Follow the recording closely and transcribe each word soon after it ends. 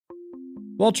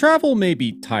While travel may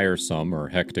be tiresome or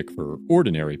hectic for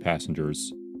ordinary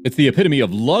passengers, it's the epitome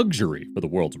of luxury for the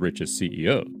world's richest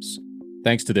CEOs.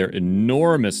 Thanks to their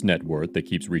enormous net worth that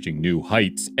keeps reaching new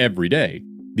heights every day,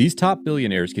 these top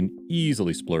billionaires can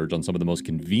easily splurge on some of the most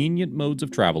convenient modes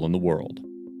of travel in the world.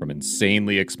 From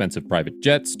insanely expensive private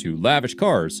jets to lavish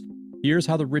cars, here's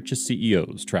how the richest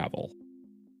CEOs travel.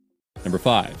 Number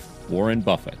 5. Warren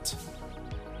Buffett.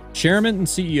 Chairman and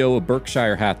CEO of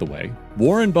Berkshire Hathaway,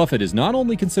 Warren Buffett is not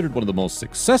only considered one of the most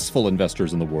successful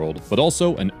investors in the world, but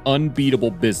also an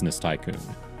unbeatable business tycoon.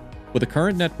 With a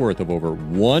current net worth of over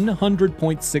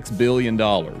 $100.6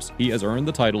 billion, he has earned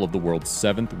the title of the world's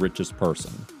 7th richest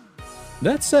person.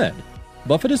 That said,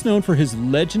 Buffett is known for his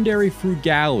legendary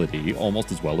frugality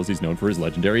almost as well as he's known for his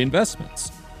legendary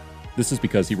investments. This is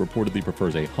because he reportedly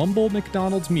prefers a humble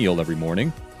McDonald's meal every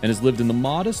morning and has lived in the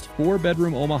modest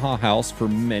 4-bedroom Omaha house for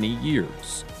many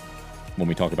years. When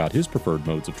we talk about his preferred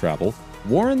modes of travel,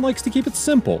 Warren likes to keep it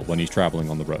simple when he's traveling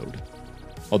on the road.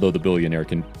 Although the billionaire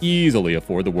can easily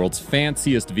afford the world's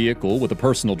fanciest vehicle with a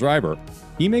personal driver,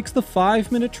 he makes the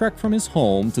 5-minute trek from his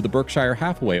home to the Berkshire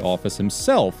Hathaway office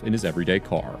himself in his everyday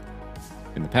car.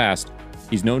 In the past,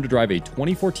 he's known to drive a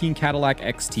 2014 Cadillac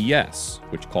XTS,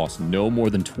 which costs no more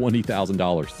than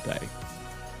 $20,000 today.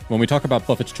 When we talk about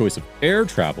Buffett's choice of air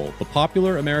travel, the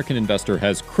popular American investor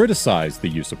has criticized the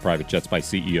use of private jets by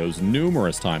CEOs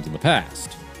numerous times in the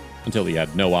past, until he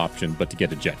had no option but to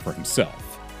get a jet for himself.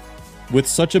 With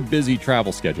such a busy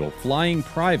travel schedule, flying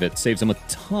private saves him a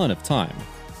ton of time,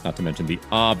 not to mention the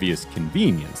obvious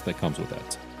convenience that comes with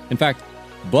it. In fact,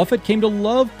 Buffett came to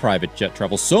love private jet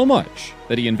travel so much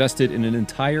that he invested in an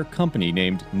entire company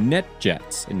named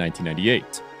NetJets in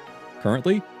 1998.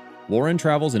 Currently, Warren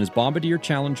travels in his Bombardier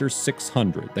Challenger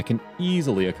 600 that can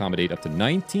easily accommodate up to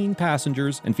 19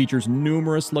 passengers and features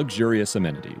numerous luxurious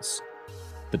amenities.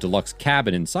 The deluxe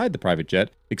cabin inside the private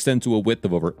jet extends to a width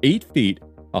of over 8 feet,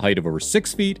 a height of over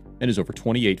 6 feet, and is over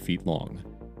 28 feet long.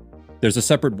 There's a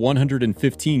separate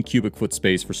 115 cubic foot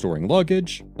space for storing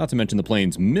luggage, not to mention the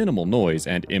plane's minimal noise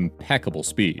and impeccable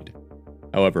speed.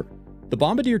 However, the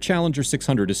Bombardier Challenger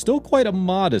 600 is still quite a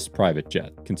modest private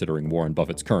jet, considering Warren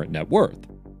Buffett's current net worth.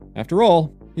 After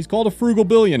all, he's called a frugal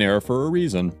billionaire for a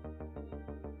reason.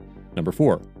 Number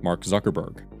 4. Mark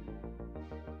Zuckerberg.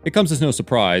 It comes as no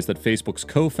surprise that Facebook's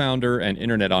co-founder and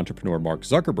internet entrepreneur Mark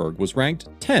Zuckerberg was ranked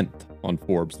 10th on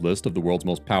Forbes' list of the world's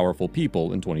most powerful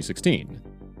people in 2016.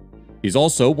 He's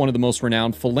also one of the most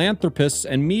renowned philanthropists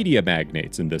and media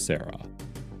magnates in this era.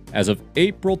 As of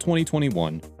April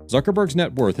 2021, Zuckerberg's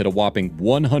net worth hit a whopping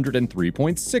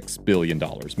 $103.6 billion,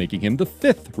 making him the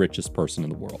 5th richest person in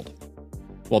the world.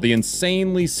 While the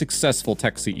insanely successful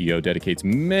tech CEO dedicates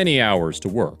many hours to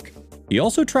work, he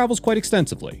also travels quite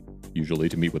extensively, usually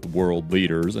to meet with world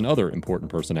leaders and other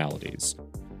important personalities.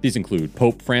 These include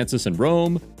Pope Francis in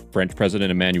Rome, French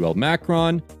President Emmanuel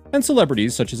Macron, and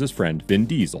celebrities such as his friend Vin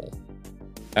Diesel.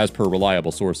 As per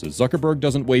reliable sources, Zuckerberg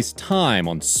doesn't waste time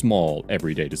on small,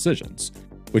 everyday decisions,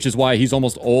 which is why he's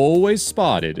almost always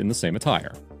spotted in the same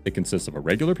attire. It consists of a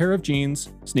regular pair of jeans,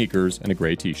 sneakers, and a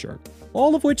gray t-shirt,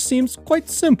 all of which seems quite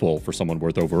simple for someone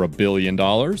worth over $1 billion.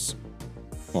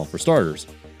 Well, for starters,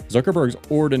 Zuckerberg's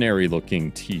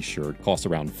ordinary-looking t-shirt costs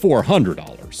around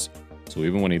 $400, so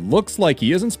even when he looks like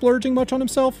he isn't splurging much on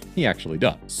himself, he actually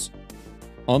does.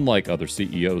 Unlike other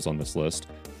CEOs on this list,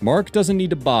 Mark doesn't need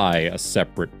to buy a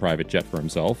separate private jet for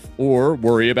himself or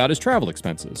worry about his travel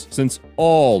expenses, since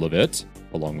all of it,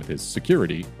 along with his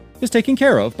security, is taken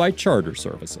care of by charter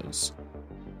services.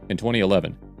 In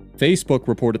 2011, Facebook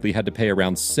reportedly had to pay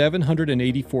around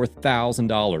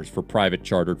 $784,000 for private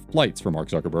chartered flights for Mark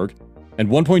Zuckerberg, and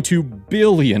 $1.2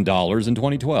 billion in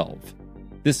 2012.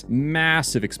 This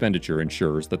massive expenditure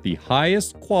ensures that the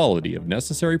highest quality of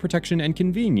necessary protection and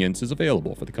convenience is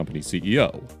available for the company's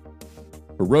CEO.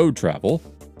 For road travel,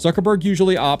 Zuckerberg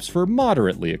usually opts for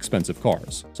moderately expensive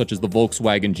cars, such as the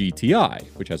Volkswagen GTI,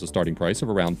 which has a starting price of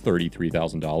around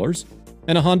 $33,000,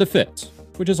 and a Honda Fit,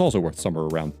 which is also worth somewhere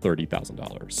around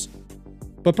 $30,000.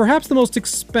 But perhaps the most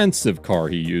expensive car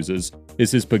he uses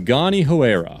is his Pagani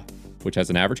Huayra, which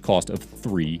has an average cost of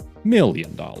 $3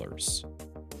 million.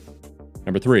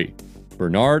 Number 3.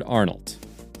 Bernard Arnault.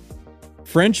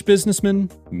 French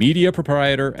businessman, media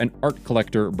proprietor, and art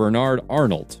collector Bernard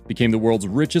Arnault became the world's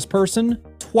richest person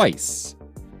twice.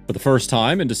 For the first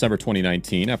time in December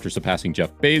 2019 after surpassing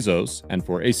Jeff Bezos, and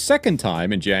for a second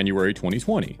time in January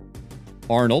 2020.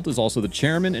 Arnault is also the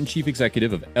chairman and chief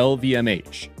executive of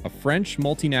LVMH, a French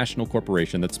multinational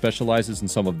corporation that specializes in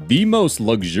some of the most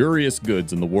luxurious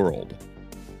goods in the world.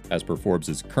 As per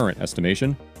Forbes' current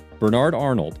estimation, Bernard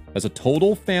Arnault has a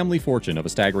total family fortune of a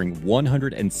staggering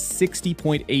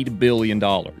 $160.8 billion,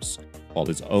 while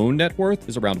his own net worth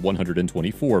is around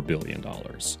 $124 billion.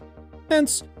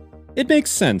 Hence, it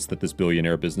makes sense that this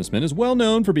billionaire businessman is well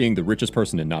known for being the richest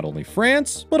person in not only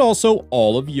France, but also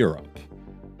all of Europe.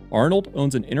 Arnault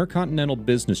owns an intercontinental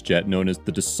business jet known as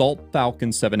the Dassault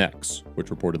Falcon 7X, which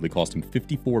reportedly cost him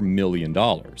 $54 million.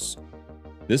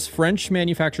 This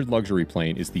French-manufactured luxury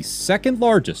plane is the second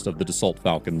largest of the Dassault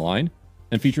Falcon line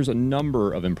and features a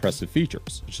number of impressive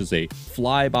features, such as a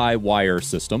fly-by-wire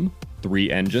system, 3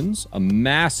 engines, a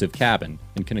massive cabin,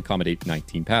 and can accommodate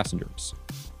 19 passengers.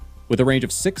 With a range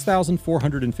of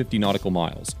 6,450 nautical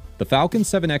miles, the Falcon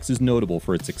 7X is notable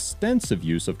for its extensive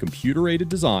use of computer-aided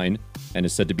design and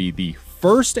is said to be the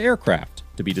first aircraft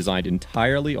to be designed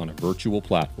entirely on a virtual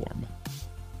platform.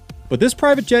 But this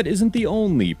private jet isn't the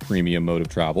only premium mode of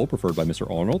travel preferred by Mr.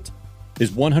 Arnault.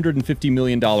 His $150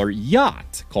 million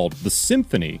yacht, called the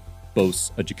Symphony,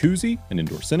 boasts a jacuzzi, an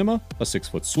indoor cinema, a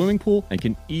 6-foot swimming pool, and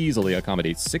can easily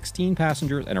accommodate 16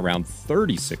 passengers and around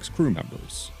 36 crew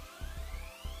members.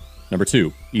 Number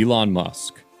 2, Elon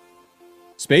Musk.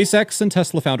 SpaceX and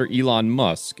Tesla founder Elon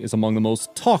Musk is among the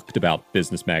most talked about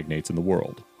business magnates in the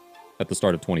world. At the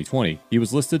start of 2020, he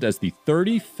was listed as the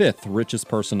 35th richest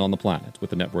person on the planet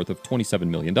with a net worth of $27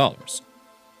 million.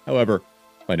 However,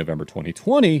 by November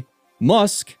 2020,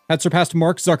 Musk had surpassed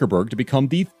Mark Zuckerberg to become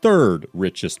the 3rd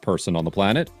richest person on the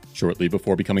planet, shortly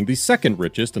before becoming the 2nd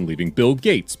richest and leaving Bill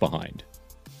Gates behind.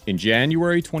 In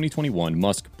January 2021,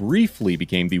 Musk briefly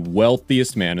became the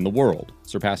wealthiest man in the world,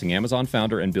 surpassing Amazon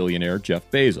founder and billionaire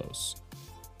Jeff Bezos.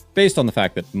 Based on the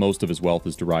fact that most of his wealth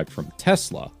is derived from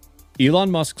Tesla,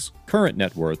 Elon Musk's current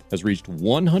net worth has reached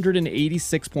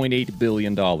 $186.8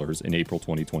 billion in April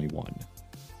 2021.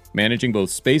 Managing both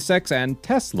SpaceX and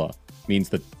Tesla means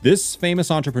that this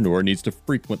famous entrepreneur needs to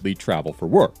frequently travel for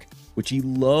work, which he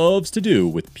loves to do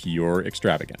with pure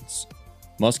extravagance.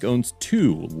 Musk owns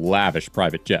 2 lavish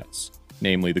private jets,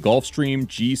 namely the Gulfstream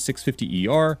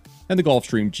G650ER and the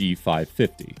Gulfstream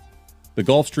G550. The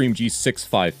Gulfstream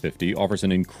G6550 offers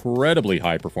an incredibly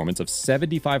high performance of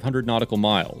 7,500 nautical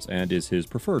miles and is his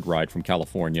preferred ride from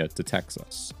California to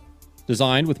Texas.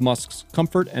 Designed with Musk's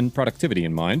comfort and productivity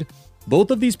in mind, both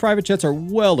of these private jets are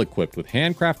well equipped with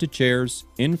handcrafted chairs,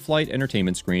 in-flight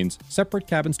entertainment screens, separate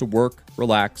cabins to work,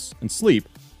 relax, and sleep,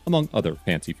 among other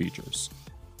fancy features.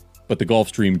 But the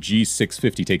Gulfstream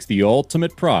G650 takes the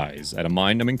ultimate prize at a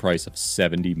mind-numbing price of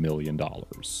 $70 million.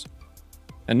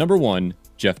 And number 1,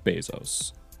 Jeff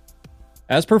Bezos.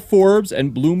 As per Forbes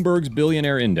and Bloomberg's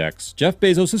Billionaire Index, Jeff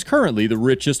Bezos is currently the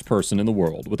richest person in the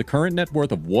world, with a current net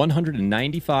worth of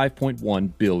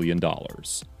 $195.1 billion.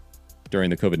 During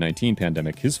the COVID-19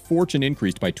 pandemic, his fortune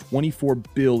increased by $24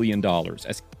 billion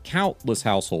as countless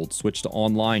households switched to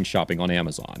online shopping on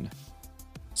Amazon.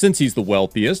 Since he's the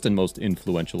wealthiest and most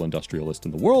influential industrialist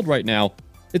in the world right now,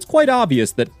 it's quite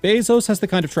obvious that Bezos has the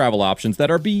kind of travel options that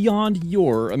are beyond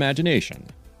your imagination.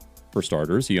 For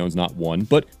starters, he owns not 1,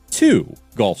 but 2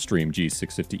 Gulfstream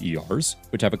G650ERs,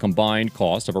 which have a combined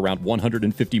cost of around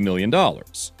 $150 million.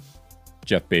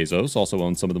 Jeff Bezos also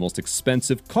owns some of the most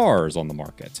expensive cars on the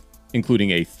market,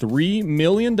 including a $3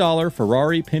 million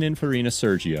Ferrari Pininfarina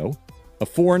Sergio, a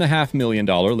 $4.5 million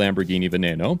Lamborghini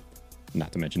Veneno,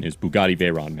 not to mention his Bugatti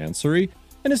Veyron Mansouri,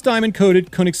 and his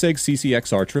diamond-coated Koenigsegg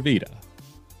CCXR Trevita.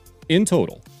 In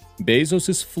total,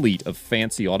 Bezos' fleet of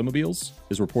fancy automobiles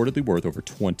is reportedly worth over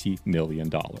 $20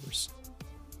 million.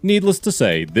 Needless to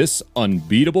say, this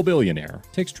unbeatable billionaire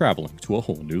takes traveling to a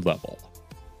whole new level.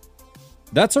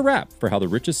 That's a wrap for how the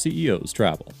richest CEOs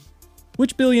travel.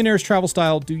 Which billionaire's travel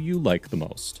style do you like the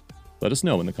most? Let us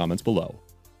know in the comments below.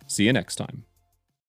 See you next time.